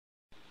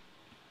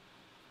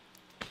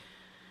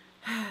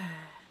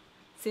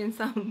since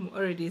I'm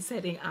already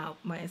setting up,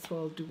 might as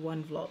well do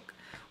one vlog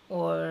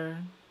or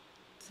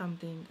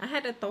something. I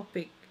had a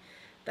topic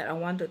that I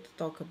wanted to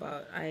talk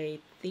about. I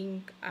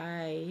think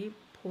I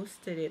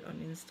posted it on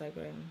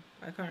Instagram.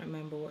 I can't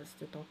remember what's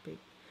the topic.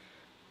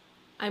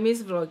 I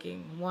miss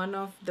vlogging. One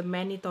of the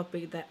many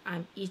topics that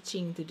I'm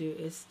itching to do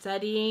is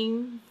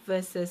studying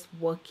versus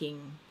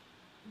working,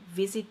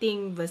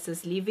 visiting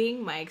versus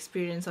living, my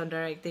experience on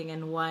directing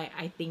and why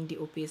I think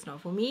DOP is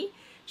not for me,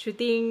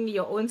 shooting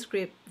your own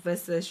script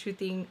versus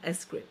shooting a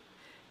script,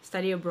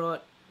 study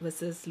abroad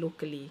versus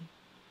locally.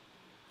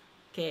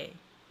 Okay,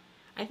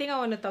 I think I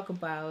want to talk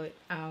about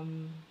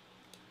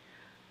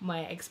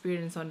my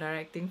experience on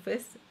directing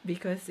first,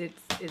 because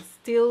it's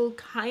still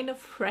kind of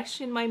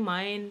fresh in my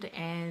mind,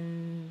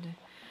 and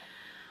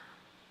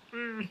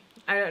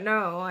I don't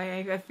know,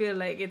 I feel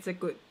like it's a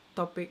good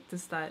topic to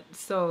start.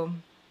 So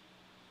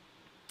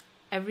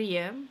every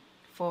year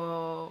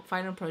for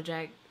final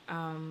project,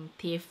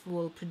 TAFE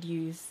will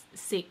produce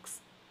 6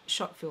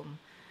 short film,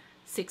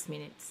 6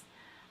 minutes.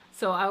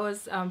 So I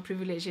was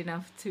privileged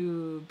enough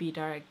to be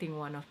directing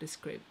one of the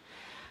script.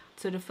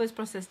 So the first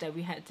process that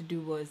we had to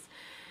do was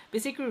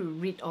basically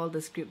read all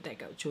the script that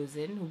got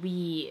chosen.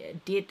 We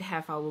did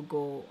have our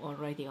goal on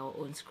writing our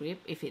own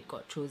script. If it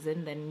got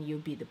chosen, then you'll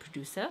be the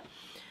producer.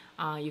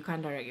 You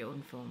can't direct your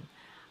own film.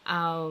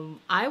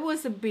 I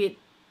was a bit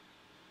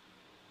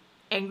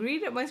angry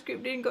that my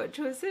script didn't got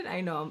chosen.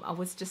 I know, I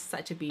was just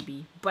such a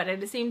baby. But at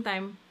the same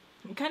time,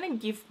 it kind of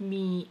gave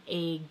me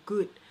a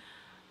good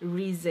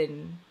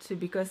reason to,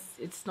 because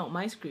it's not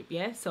my script,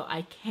 yeah? So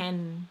I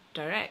can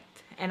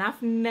direct. And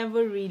I've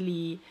never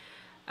really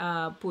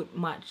put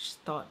much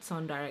thoughts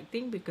on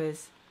directing,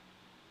 because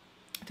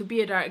to be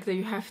a director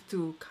you have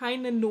to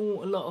kind of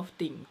know a lot of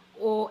things,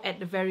 or at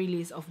the very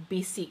least of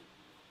basic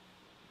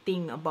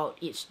thing about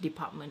each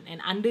department.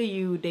 And under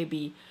you there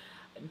be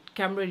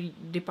camera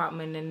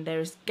department, and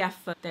there's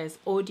gaffer, there's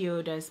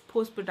audio, there's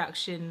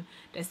post-production,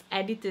 there's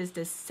editors,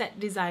 there's set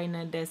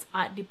designer, there's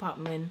art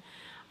department,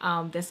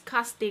 there's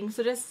casting.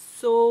 So there's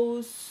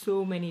so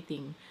many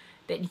things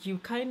that you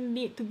kind of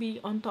need to be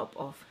on top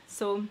of.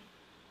 So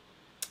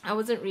I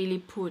didn't really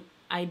put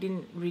a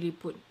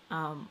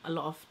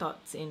lot of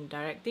thoughts in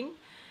directing,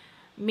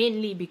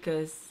 mainly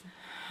because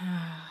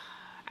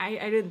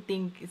I don't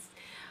think it's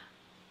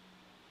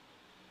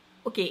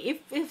okay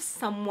if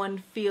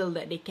someone feel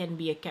that they can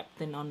be a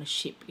captain on a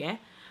ship, yeah,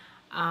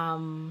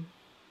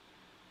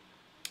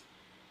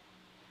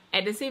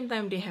 at the same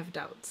time they have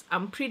doubts.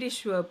 I'm pretty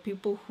sure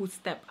people who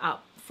step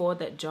up for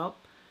that job,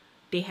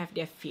 they have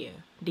their fear,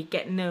 they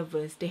get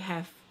nervous, they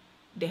have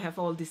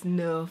all this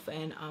nerve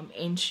and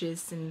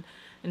anxious and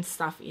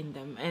stuff in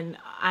them, and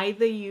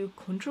either you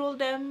control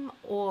them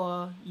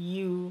or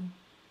you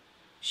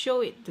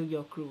show it to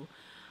your crew.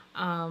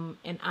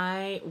 And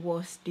I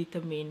was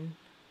determined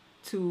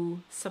to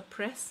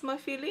suppress my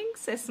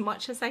feelings as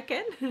much as I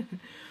can.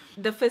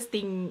 The first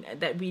thing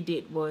that we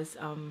did was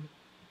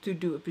to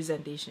do a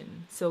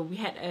presentation. So we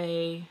had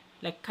a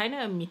kind of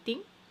a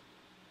meeting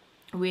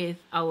with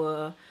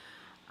our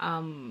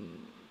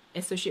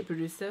associate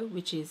producer,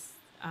 which is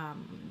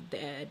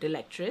the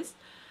lecturers,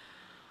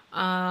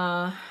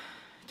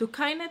 to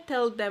kind of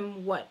tell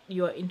them what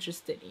you're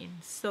interested in.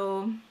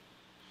 So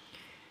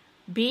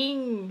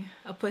being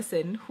a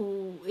person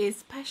who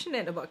is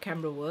passionate about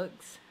camera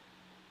works,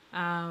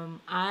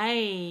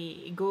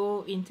 I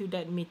go into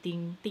that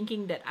meeting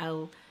thinking that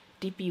I'll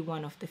DP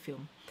one of the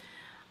film.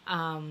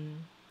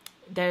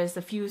 There's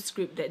a few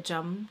scripts that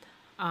jumped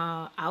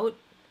out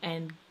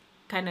and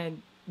kind of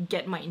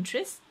get my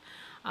interest.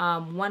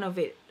 One of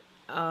it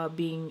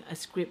being a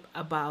script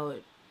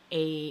about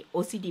a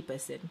OCD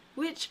person,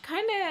 which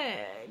kind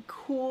of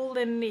cool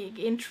and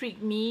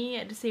intrigued me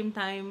at the same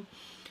time,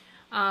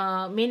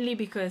 mainly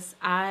because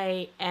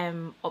I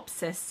am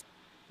obsessed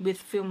with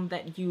film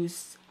that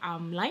use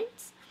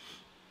lines,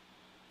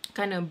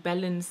 kind of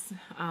balance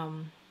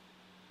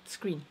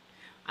screen.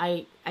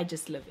 I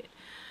just love it.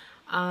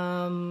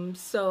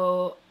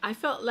 So I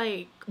felt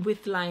like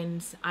with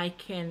lines I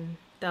can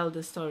tell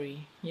the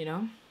story, you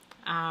know.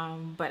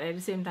 But at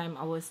the same time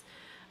I was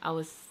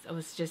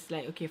just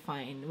like, okay,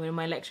 fine. When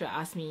my lecturer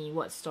asked me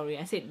what story,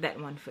 I said that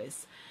one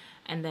first,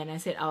 and then I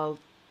said I'll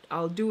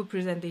do a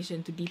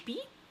presentation to DP,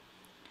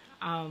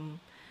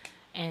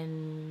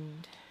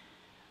 and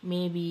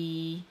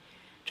maybe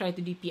try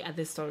to DP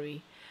other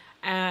story.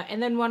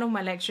 And then one of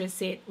my lecturers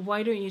said,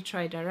 why don't you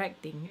try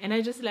directing? And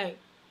I just like,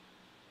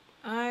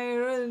 I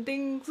don't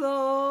think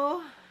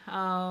so.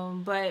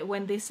 But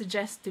when they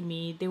suggest to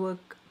me, they were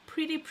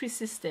pretty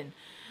persistent.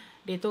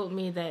 They told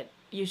me that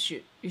you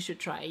should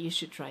try, you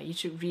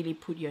should really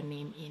put your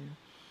name in.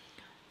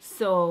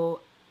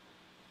 So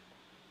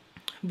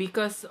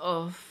because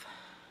of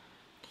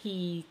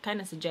he kind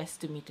of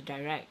suggested me to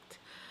direct,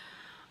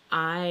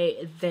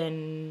 I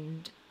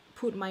then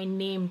put my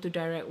name to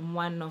direct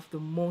one of the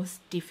most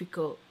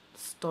difficult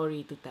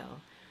story to tell,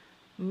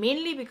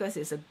 mainly because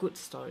it's a good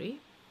story.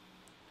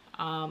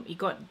 It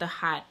got the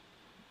heart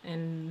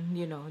and,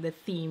 you know, the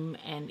theme,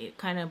 and it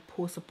kind of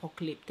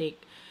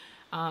post-apocalyptic.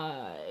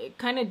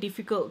 kind of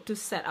difficult to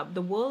set up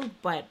the world,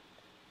 but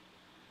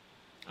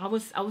I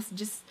was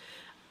just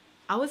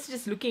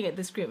looking at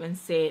the script and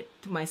said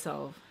to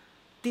myself,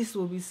 this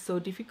will be so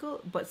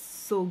difficult but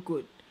so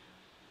good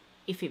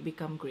if it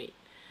become great.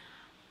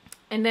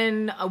 And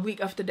then a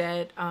week after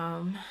that,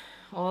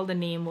 all the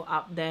name were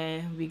up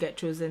there. We got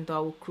chosen to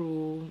our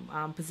crew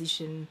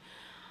position.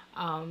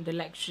 The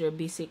lecturer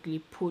basically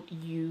put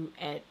you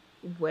at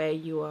where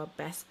you are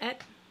best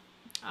at.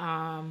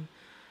 And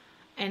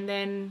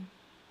then,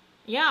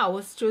 yeah, I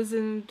was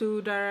chosen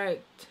to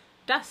direct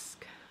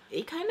Dusk.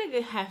 It kind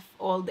of have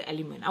all the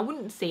element. I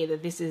wouldn't say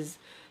that this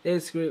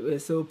script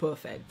is so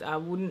perfect. I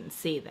wouldn't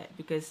say that,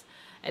 because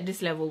at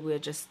this level we're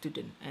just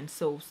student, and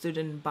so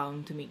student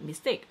bound to make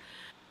mistake.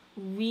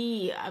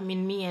 Me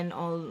and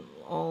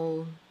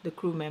all the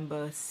crew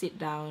members sit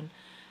down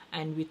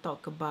and we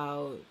talk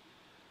about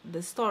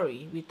the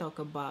story. We talk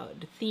about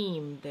the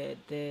theme,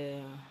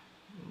 the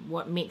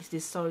what makes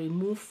this story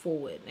move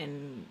forward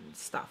and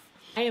stuff.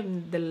 I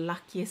am the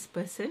luckiest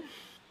person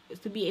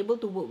to be able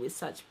to work with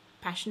such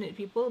passionate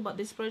people about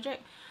this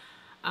project.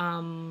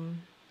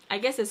 I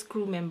guess as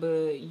crew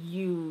member,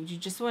 you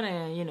just want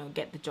to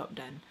get the job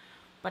done,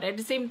 but at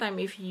the same time,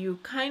 if you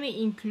kind of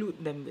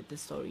include them with the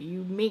story,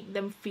 you make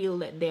them feel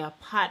that they are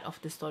part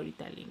of the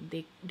storytelling,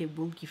 they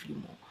will give you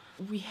more.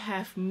 We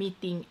have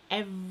meeting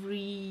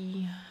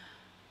every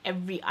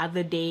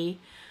other day,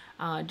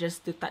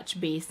 just to touch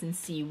base and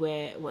see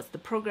what's the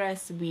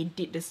progress. We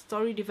did the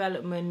story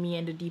development. Me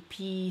and the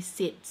DP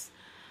sits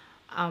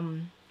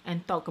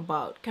and talk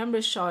about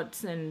camera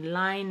shots and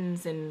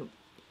lines and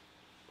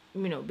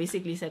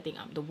basically setting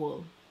up the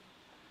world.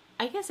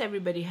 I guess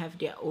everybody have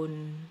their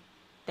own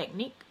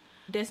technique.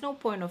 There's no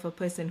point of a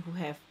person who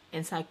have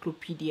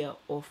encyclopedia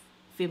of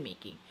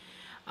filmmaking.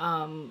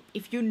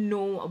 If you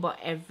know about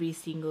every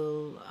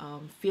single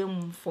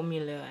film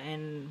formula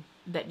and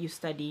that you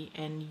study,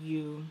 and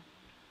you,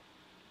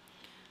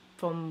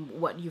 from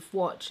what you've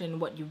watched and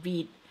what you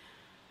read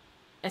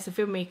as a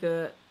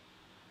filmmaker,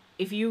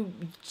 if you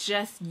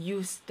just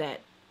use that,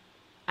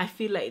 I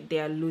feel like they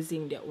are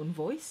losing their own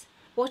voice.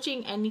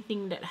 Watching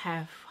anything that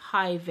have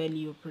high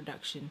value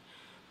production,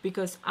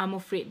 because I'm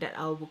afraid that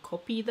I will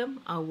copy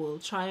them. I will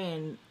try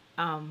and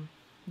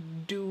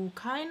do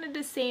kind of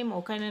the same,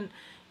 or kind of,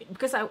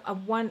 because I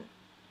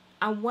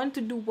want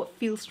to do what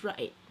feels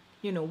right,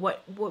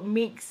 what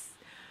makes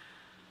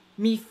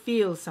me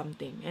feel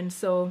something. And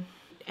so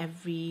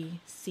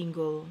every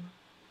single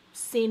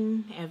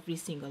scene, every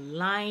single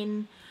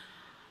line,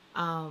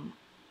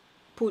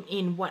 put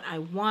in what I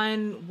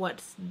want,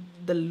 what's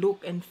the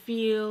look and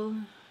feel,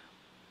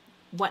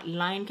 what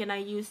line can I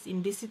use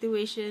in this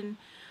situation.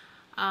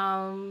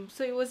 So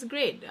it was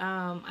great.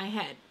 I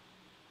had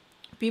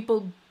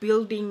people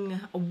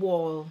building a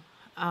wall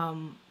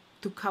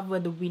to cover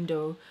the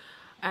window.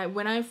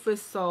 When I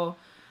first saw,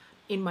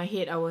 in my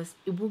head,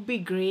 it would be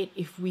great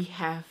if we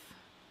have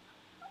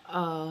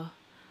a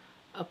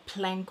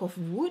plank of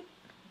wood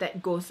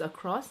that goes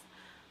across,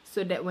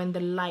 so that when the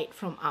light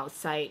from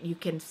outside, you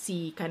can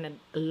see kind of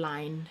a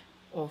line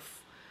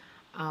of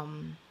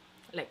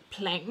like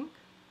plank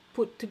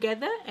put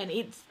together. And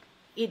it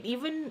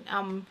even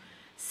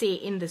say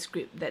in the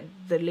script that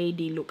the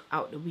lady look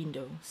out the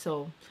window.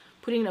 So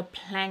putting a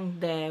plank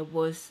there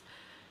was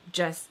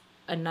just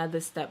another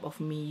step of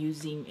me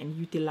using and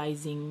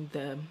utilizing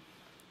the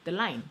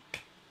line.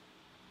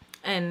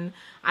 And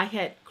I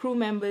had crew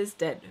members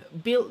that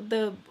built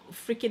the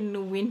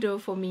freaking window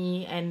for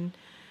me, and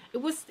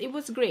it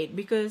was great,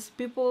 because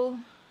people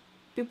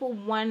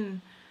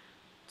want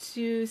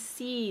to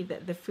see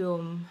that the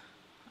film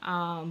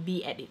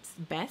be at its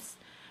best.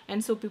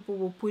 And so people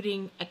were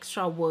putting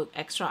extra work,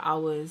 extra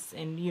hours,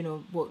 and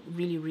work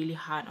really, really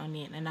hard on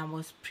it. And I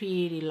was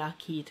pretty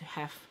lucky to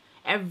have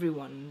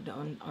everyone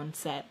on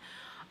set.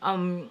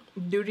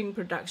 During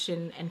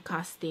production and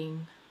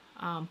casting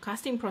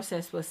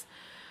process was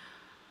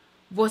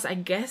I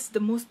guess the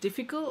most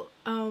difficult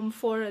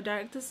for a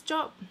director's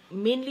job,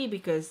 mainly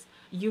because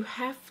you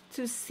have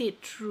to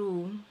sit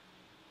through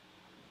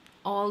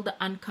all the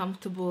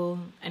uncomfortable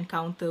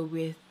encounter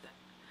with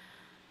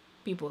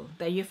people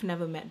that you've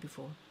never met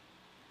before.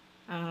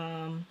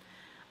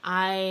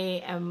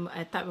 I am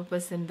a type of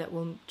person that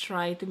will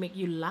try to make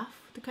you laugh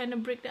to kind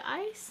of break the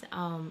ice.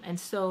 And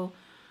so,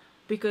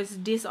 because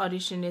this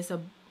audition is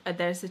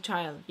there's a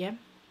child, yeah,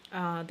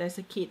 there's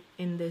a kid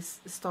in this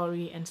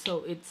story, and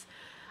so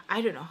I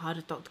don't know how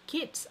to talk to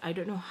kids. I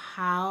don't know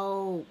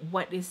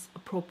what is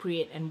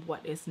appropriate and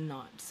what is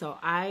not. So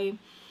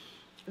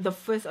the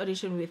first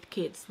audition with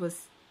kids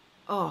was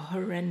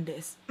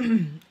horrendous.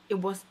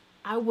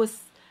 I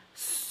was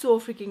so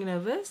freaking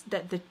nervous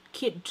that the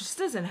kid just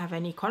doesn't have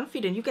any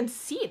confidence. You can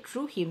see it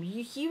through him.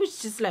 He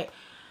was just like,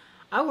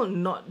 I will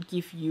not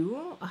give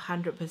you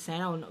 100%.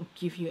 I will not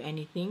give you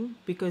anything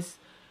because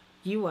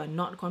you are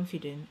not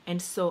confident.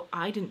 And so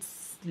I didn't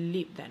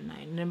sleep that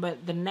night.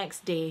 But the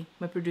next day,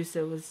 my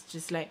producer was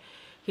just like,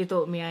 he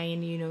told me,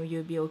 Ayn,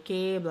 you'll be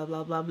okay, blah,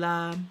 blah, blah,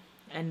 blah.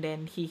 And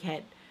then he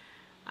had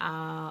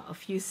a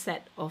few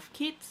set of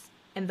kids.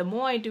 And the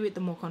more I do it,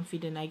 the more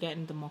confident I get,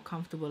 and the more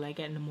comfortable I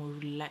get, and the more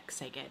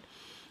relaxed I get.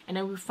 And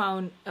then we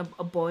found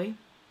a boy.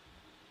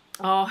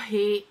 Oh,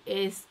 he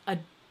is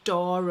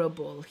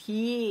adorable.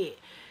 He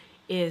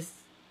is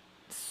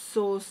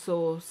so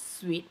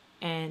sweet,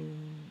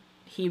 and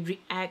he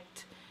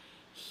react.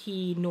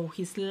 He know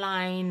his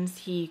lines.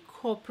 He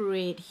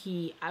cooperate.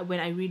 When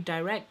I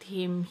redirect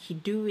him, he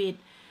do it.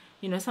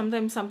 You know,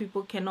 sometimes some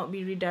people cannot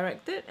be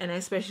redirected, and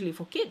especially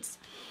for kids.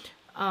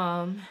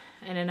 And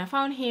then I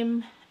found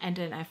him, and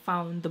then I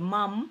found the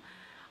mom,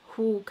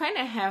 who kind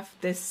of have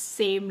the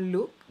same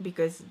look,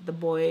 because the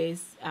boy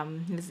is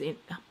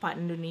part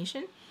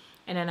Indonesian,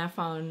 and then I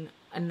found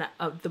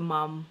the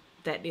mom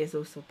that is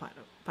also part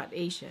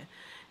Asia,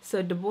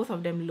 so the both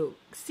of them look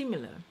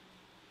similar,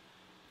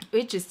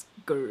 which is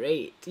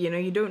great. You know,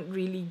 you don't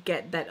really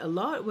get that a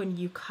lot when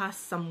you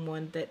cast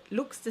someone that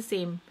looks the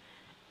same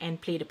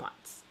and play the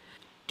parts.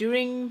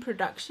 During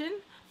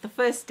production, the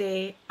first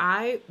day,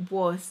 I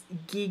was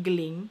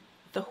giggling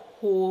the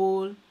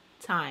whole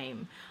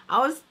time. I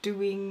was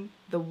doing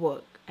the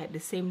work at the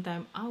same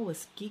time. I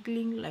was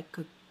giggling like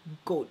a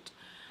goat.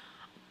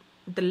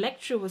 The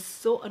lecturer was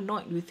so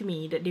annoyed with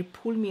me that they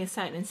pulled me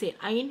aside and said,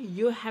 "Ain,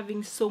 you're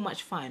having so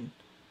much fun.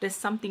 There's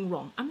something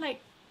wrong." I'm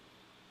like,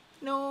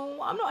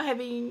 no, I'm not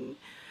having,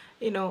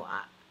 you know,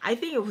 I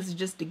think it was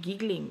just the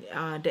giggling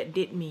that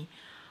did me.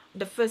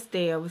 The first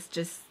day I was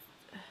just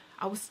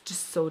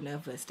so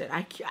nervous that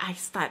I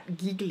start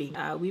giggling.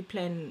 We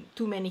plan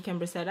too many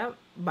camera setup.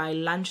 By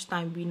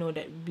lunchtime, we know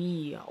that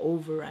we are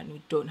overrun.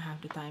 We don't have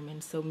the time,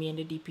 and so me and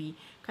the DP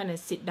kind of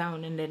sit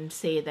down and then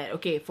say that,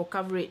 okay, for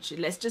coverage,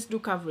 let's just do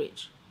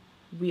coverage.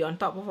 We on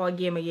top of our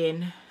game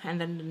again. And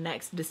then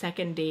the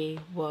second day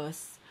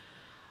was,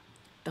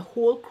 the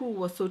whole crew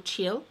was so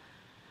chill.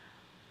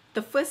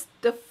 The first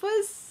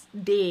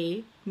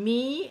day,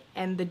 me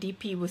and the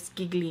DP was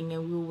giggling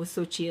and we were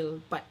so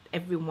chill, but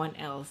everyone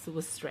else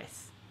was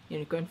stressed. You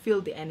know, you can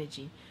feel the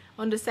energy.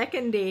 On the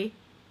second day,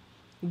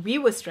 we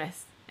were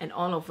stressed, and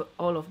all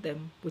of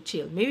them were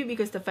chill. Maybe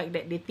because the fact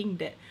that they think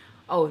that,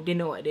 oh, they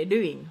know what they're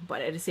doing.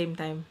 But at the same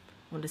time,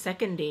 on the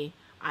second day,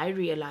 I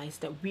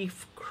realized that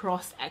we've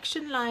crossed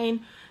action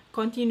line.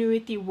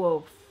 Continuity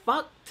were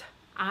fucked.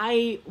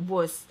 I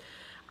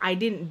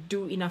didn't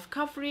do enough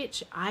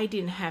coverage. I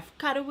didn't have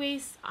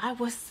cutaways.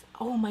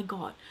 Oh my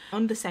god.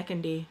 On the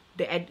second day,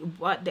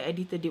 what the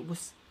editor did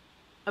was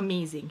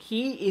amazing.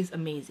 He is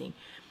amazing.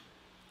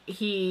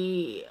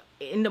 He,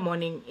 in the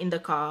morning, in the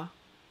car,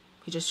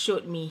 he just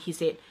showed me. He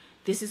said,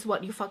 "This is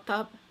what you fucked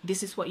up.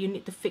 This is what you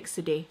need to fix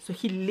today." So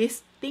he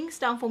lists things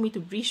down for me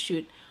to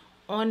reshoot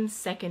on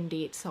second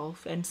day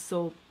itself. And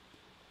so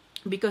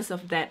because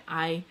of that,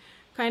 I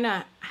kind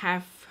of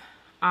have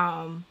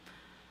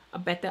a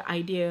better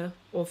idea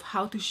of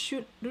how to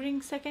shoot during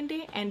second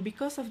day. And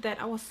because of that,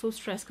 I was so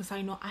stressed because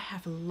I know I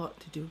have a lot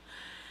to do.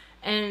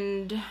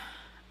 And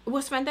it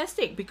was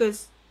fantastic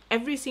because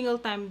every single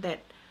time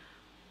that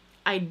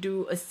I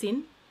do a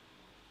scene,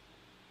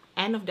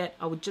 end of that,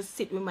 I would just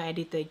sit with my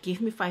editor,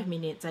 give me 5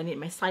 minutes, I need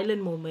my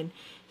silent moment.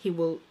 He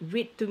will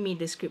read to me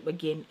the script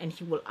again, and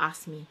he will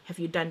ask me, have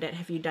you done that?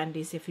 Have you done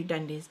this? Have you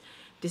done this?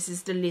 This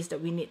is the list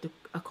that we need to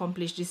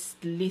accomplish. This is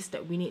the list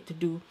that we need to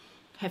do.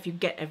 Have you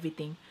get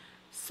everything?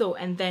 So,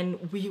 and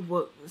then we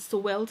work so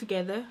well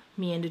together,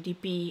 me and the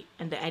DP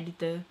and the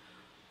editor.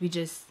 We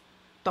just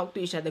talk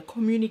to each other,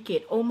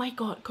 communicate. Oh my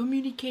god,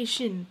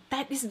 communication.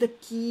 That is the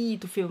key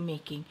to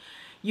filmmaking.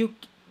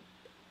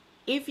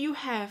 If you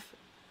have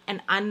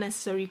an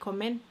unnecessary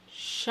comment,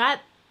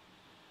 shut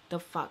the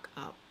fuck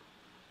up.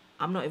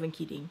 I'm not even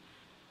kidding.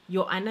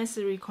 Your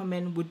unnecessary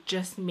comment would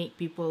just make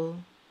people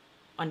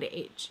on the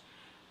edge.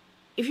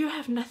 If you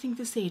have nothing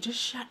to say, just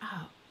shut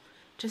up.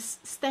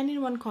 Just stand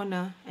in one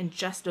corner and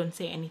just don't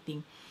say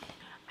anything.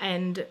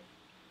 And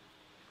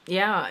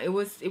yeah, it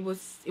was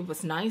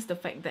nice, the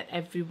fact that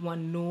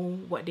everyone know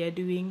what they're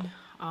doing.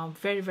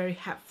 Very, very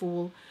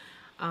helpful.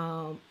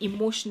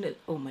 Emotional.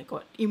 Oh my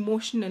god,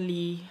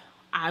 emotionally,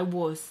 I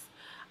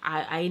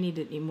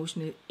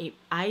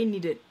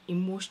needed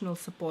emotional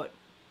support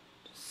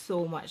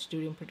so much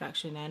during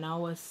production, and I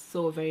was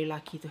so very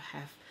lucky to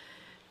have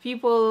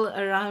people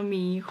around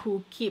me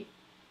who keep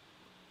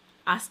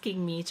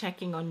asking me,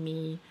 checking on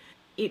me.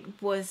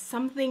 It was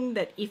something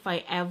that if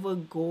I ever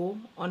go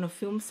on a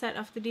film set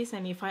after this,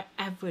 and if I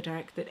ever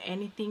directed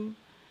anything,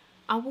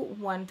 I would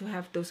want to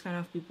have those kind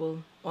of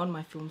people on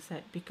my film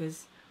set,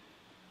 because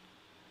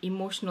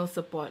emotional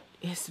support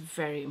is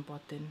very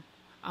important.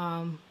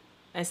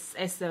 As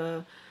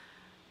a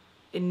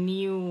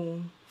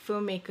new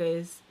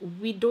filmmakers,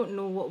 we don't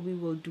know what we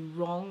will do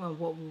wrong or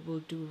what we will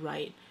do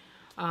right.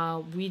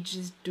 We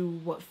just do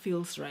what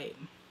feels right.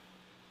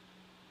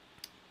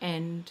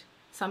 And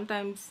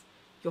sometimes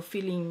your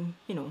feeling,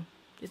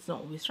 it's not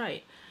always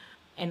right.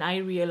 And I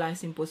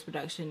realized in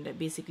post-production that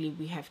basically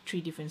we have 3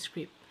 different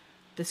scripts.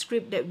 The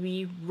script that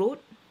we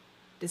wrote,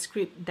 the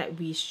script that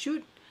we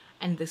shoot,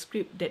 and the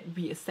script that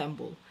we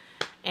assemble.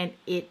 And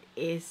it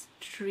is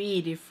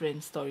 3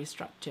 different story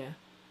structure.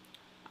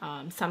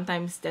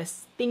 Sometimes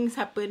there's things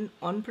happen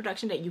on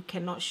production that you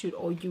cannot shoot,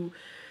 or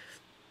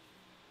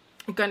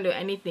You can't do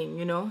anything,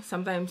 you know.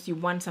 Sometimes you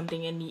want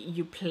something and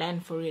you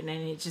plan for it and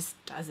it just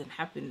doesn't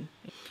happen,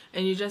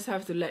 and you just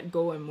have to let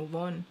go and move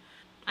on.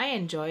 I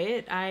enjoy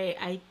it.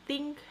 I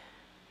think,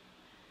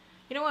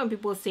 you know, when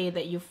people say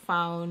that you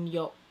found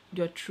your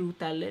true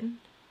talent,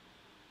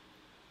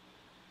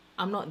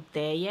 I'm not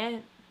there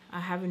yet. I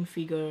haven't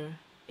figured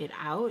it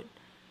out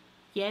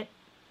yet.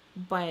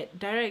 But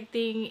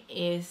directing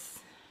is,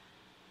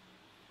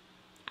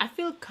 I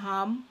feel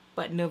calm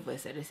but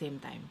nervous at the same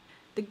time.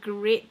 The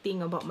great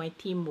thing about my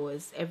team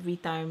was every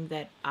time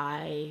that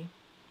I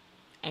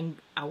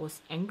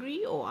was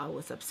angry or I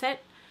was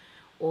upset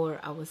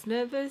or I was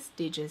nervous,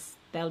 they just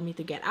tell me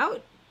to get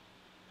out,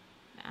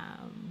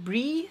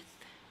 breathe,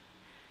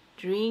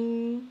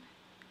 drink,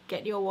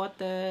 get your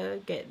water,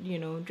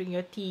 drink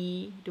your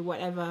tea, do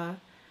whatever,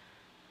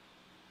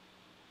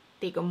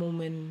 take a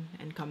moment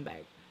and come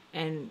back.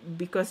 And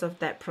because of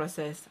that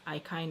process, I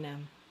kind of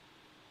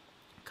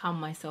calm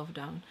myself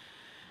down.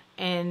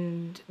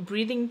 And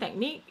breathing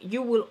technique,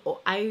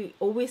 I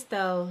always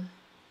tell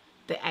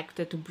the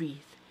actor to breathe.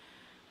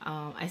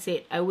 I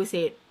always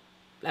say it,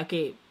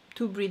 okay,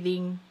 to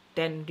breathing,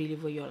 then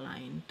deliver your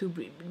line.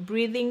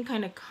 Breathing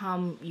kind of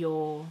calm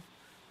your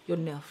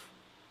nerve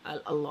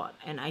a lot.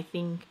 And I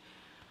think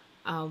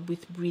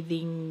with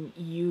breathing,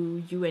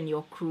 you and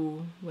your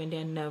crew, when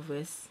they're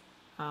nervous,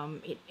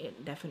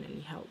 it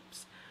definitely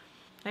helps.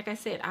 Like I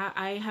said,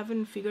 I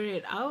haven't figured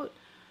it out,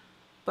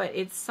 but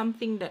it's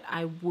something that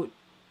I would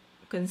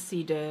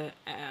consider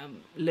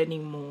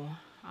learning more.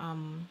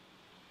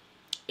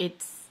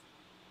 It's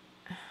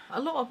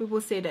a lot of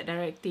people say that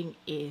directing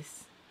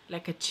is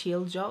like a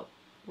chill job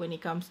when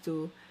it comes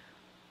to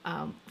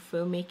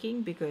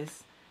filmmaking,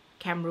 because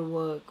camera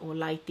work or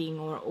lighting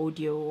or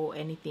audio or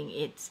anything,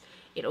 it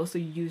also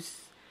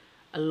use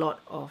a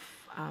lot of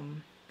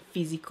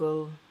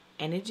physical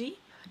energy.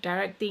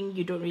 Directing,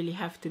 you don't really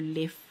have to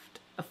lift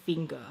a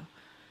finger.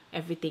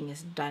 Everything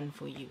is done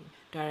for you.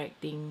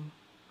 Directing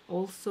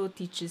also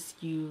teaches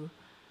you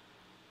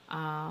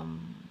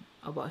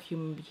about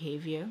human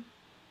behavior.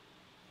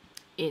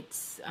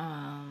 It's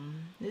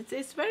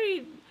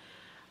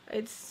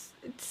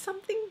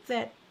something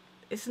that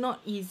it's not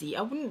easy.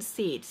 I wouldn't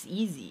say it's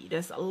easy.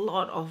 There's a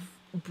lot of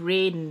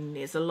brain,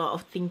 there's a lot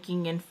of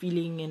thinking and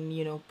feeling,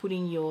 and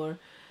putting your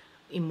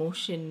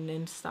emotion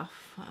and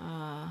stuff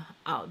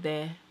out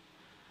there.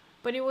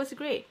 But it was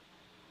great.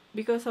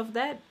 Because of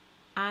that,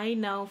 I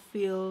now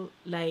feel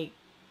like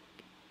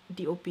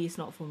DOP is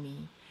not for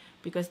me,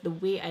 because the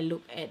way I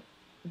look at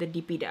the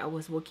DP that I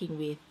was working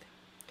with,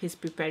 his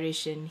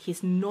preparation,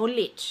 his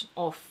knowledge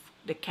of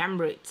the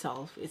camera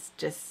itself, it's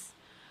just,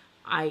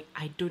 I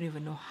don't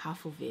even know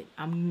half of it.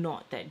 I'm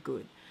not that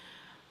good.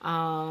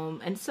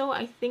 And so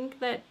I think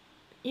that,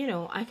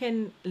 I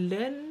can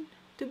learn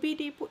to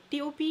be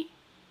DOP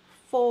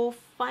for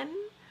fun,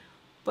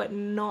 but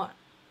not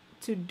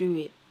to do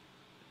it,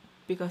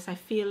 because I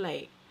feel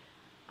like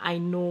I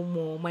know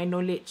more. My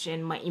knowledge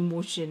and my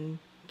emotion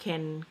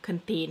can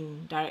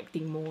contain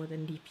directing more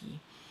than DP.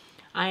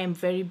 I am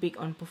very big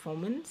on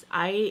performance.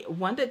 I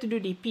wanted to do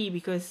DP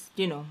because,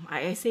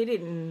 I said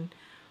it in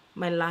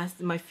my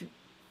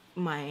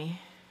I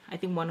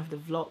think one of the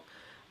vlog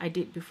I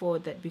did before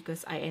that,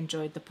 because I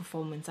enjoyed the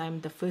performance. I'm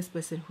the first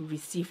person who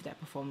received that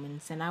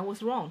performance, and I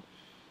was wrong.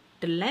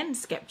 The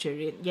lens captured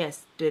it,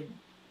 yes, the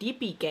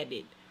DP get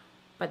it,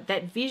 but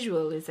that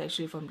visual is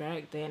actually from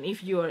director. And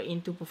if you are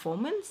into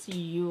performance,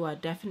 you are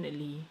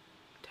definitely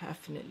a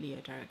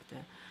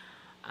director.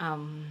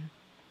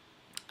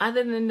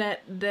 Other than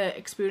that, the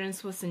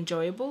experience was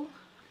enjoyable.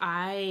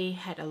 I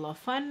had a lot of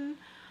fun.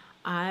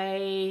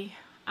 My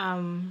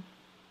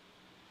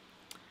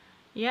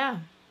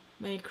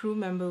crew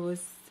member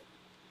was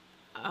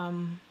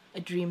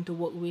a dream to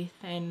work with,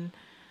 and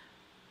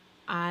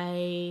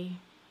I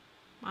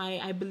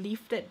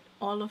believe that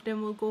all of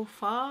them will go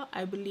far.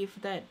 I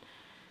believe that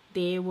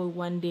they will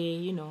one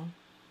day,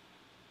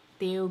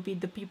 they will be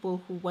the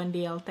people who one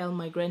day I'll tell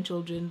my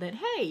grandchildren that,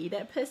 hey,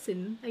 that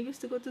person, I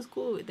used to go to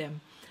school with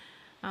them.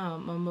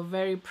 I'm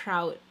very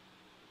proud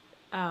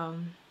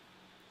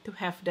to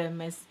have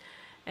them as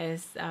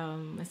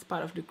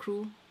part of the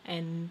crew,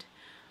 and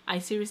I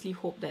seriously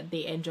hope that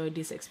they enjoy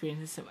this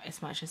experience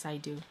as much as I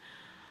do.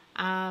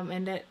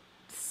 And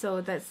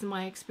that's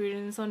my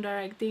experience on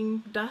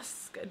directing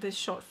Dusk, the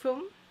short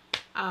film.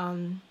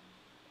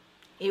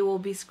 It will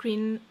be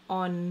screened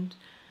on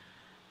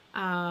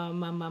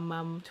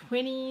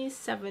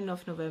 27th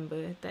of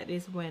November. That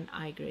is when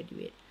I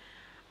graduate.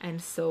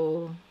 And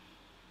so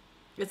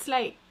it's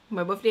like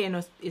my birthday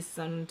is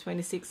on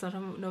 26th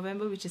of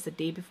November, which is the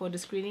day before the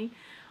screening.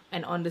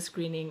 And on the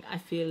screening, I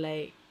feel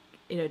like,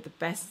 the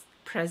best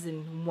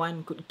present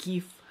one could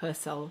give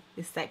herself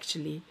is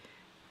actually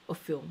a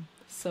film.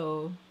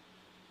 So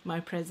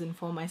my present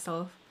for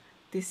myself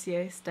this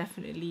year is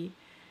definitely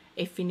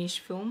a finished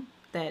film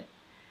that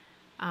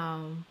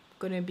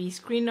gonna be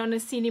screened on the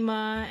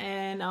cinema,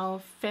 and our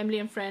family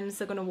and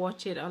friends are gonna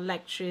watch it, our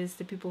lecturers,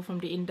 the people from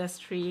the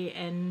industry,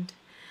 and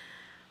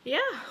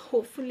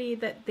hopefully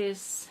that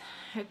this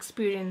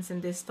experience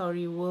and this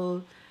story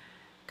will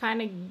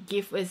kind of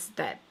give us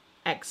that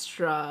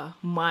extra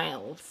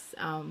miles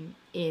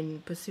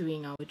in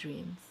pursuing our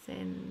dreams.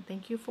 And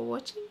thank you for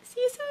watching. See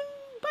you soon.